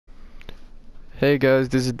Hey guys,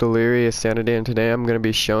 this is Delirious Sanity, and today I'm going to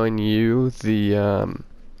be showing you the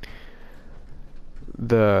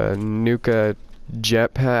NUKA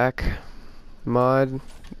JETPACK mod.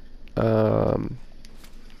 Um,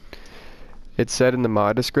 it's said in the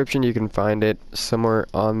mod description. You can find it somewhere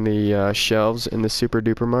on the shelves in the Super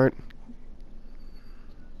Duper Mart.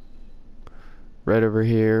 Right over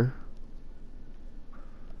here.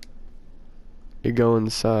 You go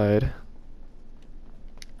inside.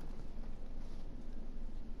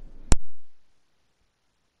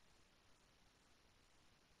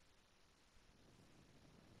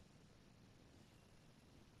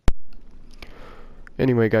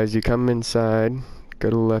 Anyway guys, you come inside, go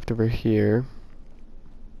to the left over here,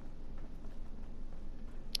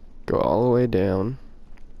 go all the way down,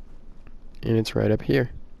 and it's right up here.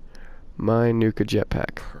 My NUKA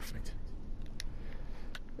JETPACK. Perfect.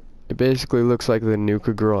 It basically looks like the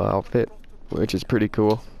NUKA girl outfit, which is pretty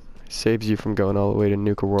cool. Saves you from going all the way to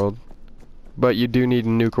NUKA World. But you do need a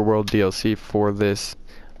NUKA World DLC for this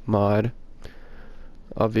mod,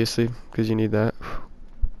 obviously, because you need that.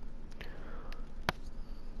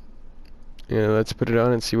 Yeah, let's put it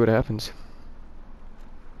on and see what happens.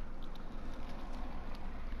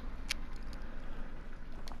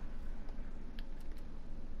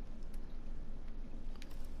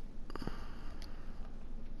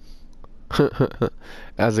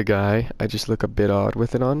 As a guy, I just look a bit odd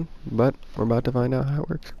with it on, but we're about to find out how it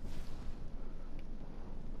works.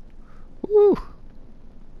 Woo!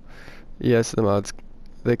 Yes, the mods,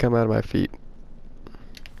 they come out of my feet.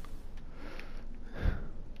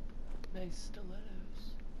 Nice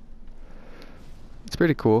stilettos. It's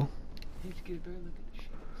pretty cool. Need to get a better look at the shoes.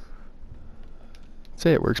 I'd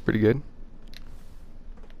say it works pretty good.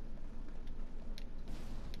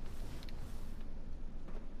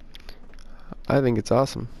 I think it's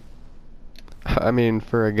awesome. I mean,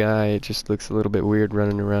 for a guy, it just looks a little bit weird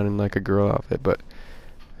running around in like a girl outfit, but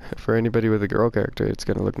for anybody with a girl character, it's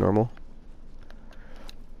gonna look normal.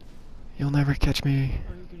 You'll never catch me.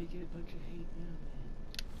 Oh, you're gonna get a bunch of hate now, man.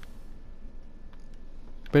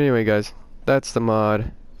 But anyway, guys, that's the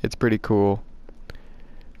mod. It's pretty cool.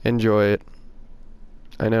 Enjoy it.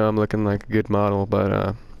 I know I'm looking like a good model,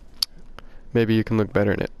 but maybe you can look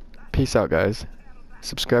better in it. Peace out, guys.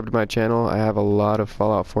 Subscribe to my channel. I have a lot of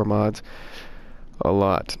Fallout 4 mods. A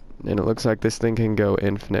lot. And it looks like this thing can go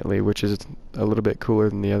infinitely, which is a little bit cooler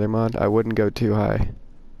than the other mod. I wouldn't go too high.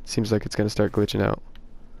 Seems like it's going to start glitching out.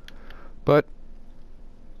 But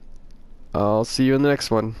I'll see you in the next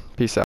one. Peace out.